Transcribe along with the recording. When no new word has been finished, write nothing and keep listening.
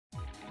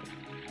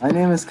My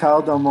name is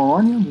Kyle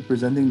Dalmawani. I'm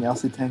representing the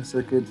LC tank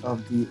circuit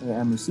of the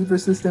AM receiver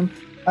system.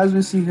 As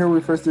we see here, we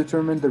first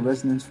determined the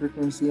resonance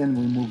frequency and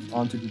we moved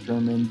on to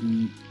determine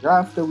the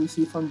graph that we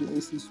see from the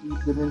AC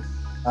sweep given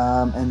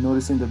and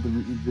noticing that the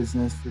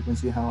resonance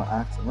frequency, how it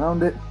acts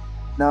around it.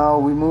 Now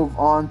we move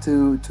on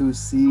to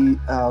see,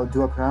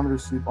 do a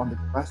parameter sweep on the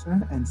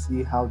capacitor and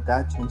see how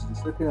that changes the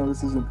circuit. Now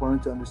this is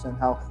important to understand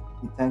how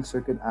the tank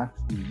circuit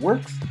actually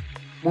works.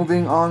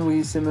 Moving on,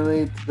 we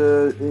simulate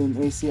in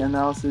AC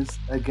analysis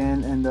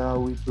again, and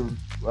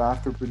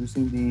after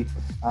producing the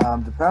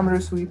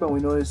parameter sweep, and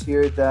we notice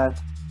here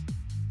that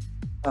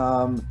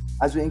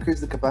as we increase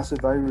the capacitor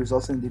value,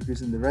 results in a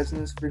decrease in the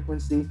resonance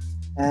frequency,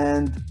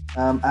 and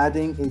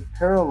adding a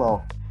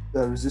parallel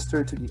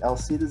resistor to the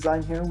LC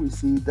design here, we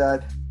see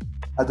that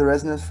at the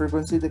resonance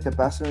frequency, the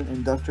capacitor and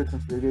inductor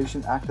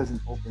configuration act as an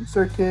open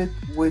circuit,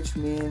 which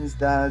means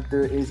that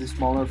there is a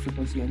smaller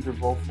frequency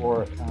interval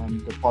for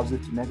the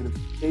positive to negative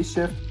phase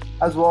shift,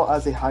 as well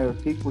as a higher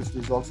peak, which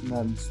results in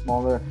a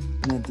smaller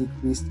and a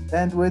decreased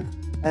bandwidth.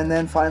 And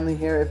then finally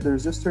here, if the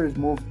resistor is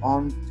moved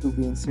on to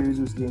be in series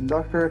with the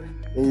inductor,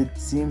 it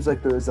seems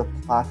like there is a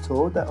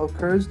plateau that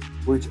occurs,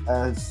 which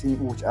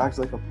acts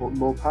like a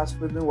low pass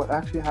filter. What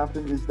actually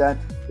happens is that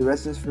the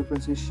resonance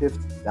frequency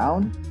shifts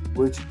down,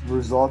 which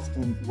results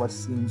in what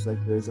seems like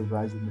there is a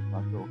rise in the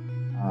plateau,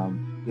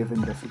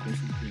 given the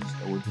frequency change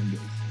that was in the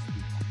AC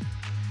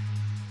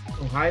sweep.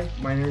 Oh, hi,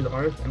 my name is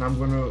Arif, and I'm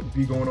going to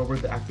be going over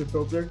the active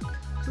filter.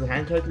 So the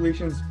hand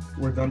calculations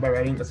were done by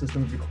writing a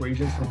system of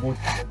equations for both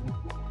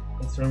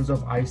in terms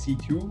of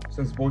IC2,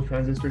 since both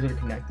transistors are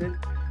connected.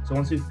 So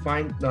once we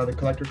find the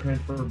collector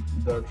current for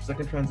the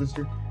second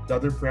transistor, the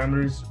other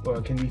parameters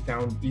can be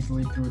found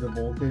easily through the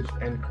voltage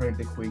and current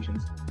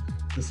equations.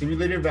 The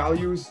simulated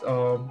values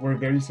were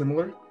very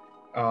similar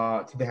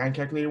to the hand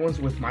calculated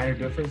ones, with minor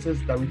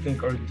differences that we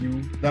think are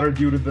due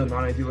to the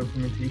non-ideal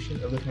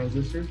implementation of the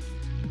transistors.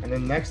 And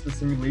then next, the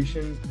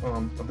simulation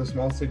of the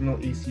small signal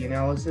AC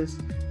analysis.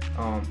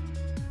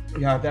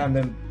 We have that, and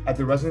then at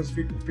the resonance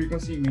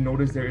frequency, we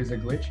notice there is a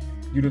glitch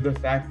due to the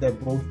fact that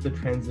both the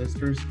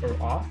transistors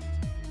are off,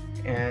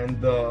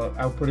 and the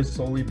output is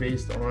solely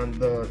based on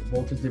the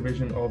voltage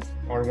division of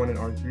R1 and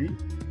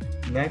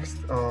R3. Next,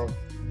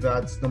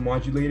 that's the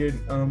modulated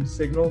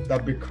signal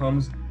that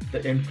becomes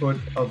the input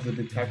of the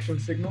detection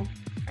signal.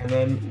 And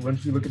then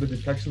once we look at the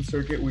detection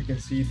circuit, we can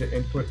see the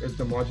input is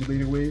the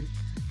modulated wave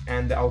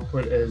and the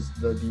output is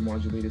the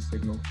demodulated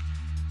signal.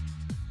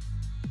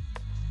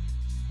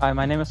 Hi,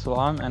 my name is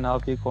Salam, and I'll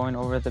be going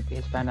over the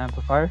baseband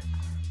amplifier.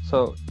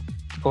 So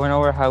going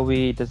over how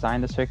we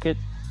designed the circuit,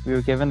 we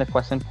were given the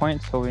question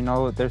point, so we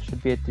know there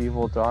should be a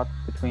 3-volt drop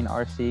between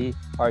RC,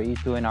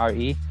 RE2, and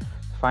RE.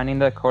 Finding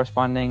the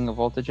corresponding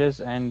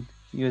voltages and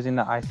using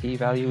the IC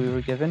value we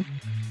were given,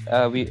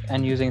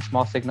 and using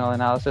small signal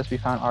analysis, we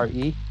found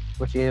RE,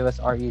 which gave us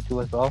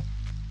RE2 as well.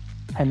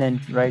 And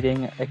then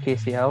writing a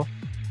KCL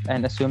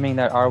and assuming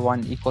that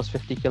R1 equals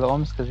 50 kilo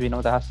ohms, because we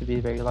know that has to be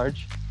very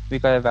large, we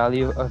got a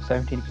value of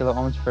 17 kilo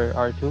ohms for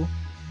R2.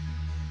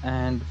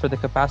 And for the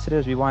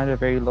capacitors, we wanted a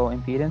very low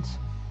impedance,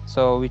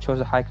 so we chose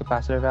the high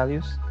capacitor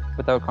values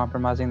without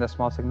compromising the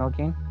small signal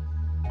gain.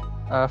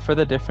 For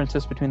the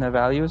differences between the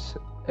values,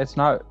 it's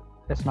not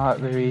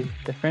very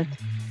different.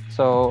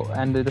 So,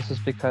 and this is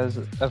because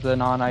of the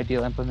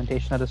non-ideal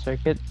implementation of the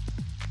circuit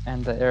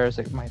and the errors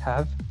it might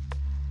have.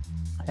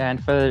 And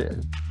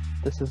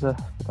this is the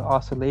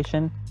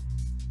oscillation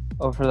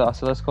over the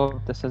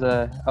oscilloscope. This is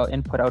a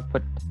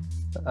input-output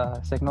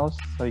signals,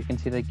 so you can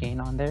see the gain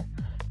on there.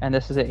 And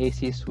this is an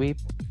AC sweep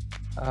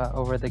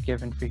over the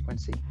given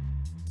frequency.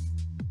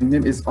 My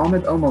name is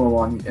Ahmed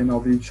Al-Malawani, and I'll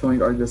be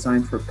showing our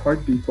design for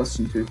Part B,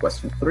 Question 2,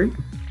 Question 3,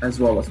 as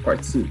well as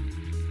Part C.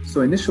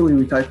 So initially,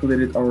 we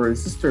calculated our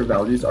resistor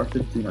values,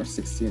 R15,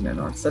 R16, and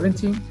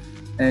R17,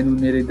 and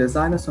we made a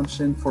design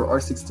assumption for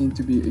R16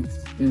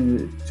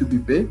 to be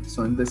big,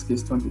 so in this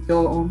case 20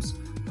 kilo ohms.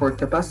 For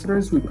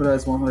capacitors, we put it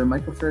as 100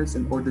 microfarads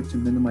in order to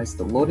minimize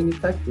the loading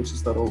effect, which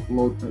is the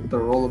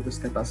role of this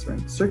capacitor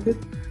in the circuit.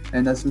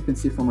 And as we can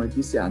see from our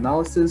DC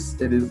analysis,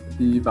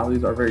 the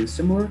values are very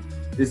similar.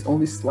 It is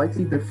only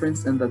slightly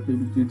different, and that may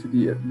be due to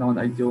the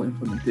non-ideal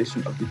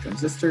implementation of the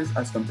transistors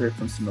as compared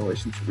from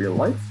simulation to real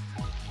life.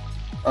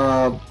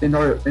 In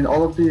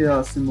all of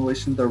the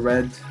simulation, the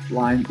red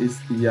line is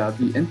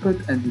the input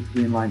and the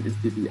green line is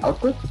the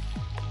output,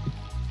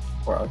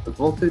 or output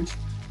voltage.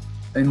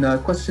 In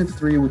question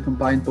 3, we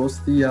combined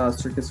both the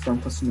circuits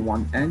from question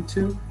 1 and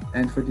 2,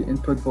 and for the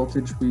input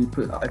voltage,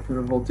 I put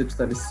a voltage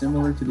that is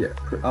similar to the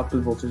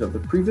output voltage of the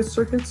previous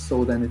circuits,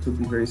 so then it would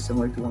be very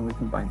similar to when we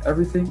combined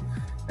everything,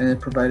 and it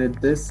provided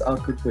this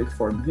output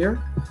waveform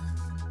here.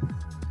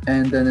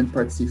 And then in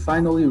part C,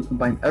 finally, we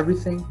combine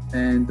everything,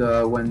 and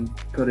when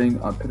putting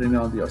it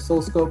on the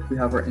oscilloscope, we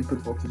have our input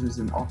voltage is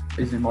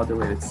a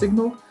modulated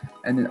signal,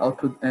 and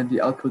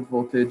the output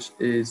voltage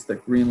is the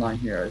green line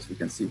here, as we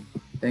can see.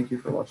 Thank you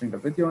for watching the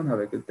video, and have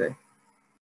a good day.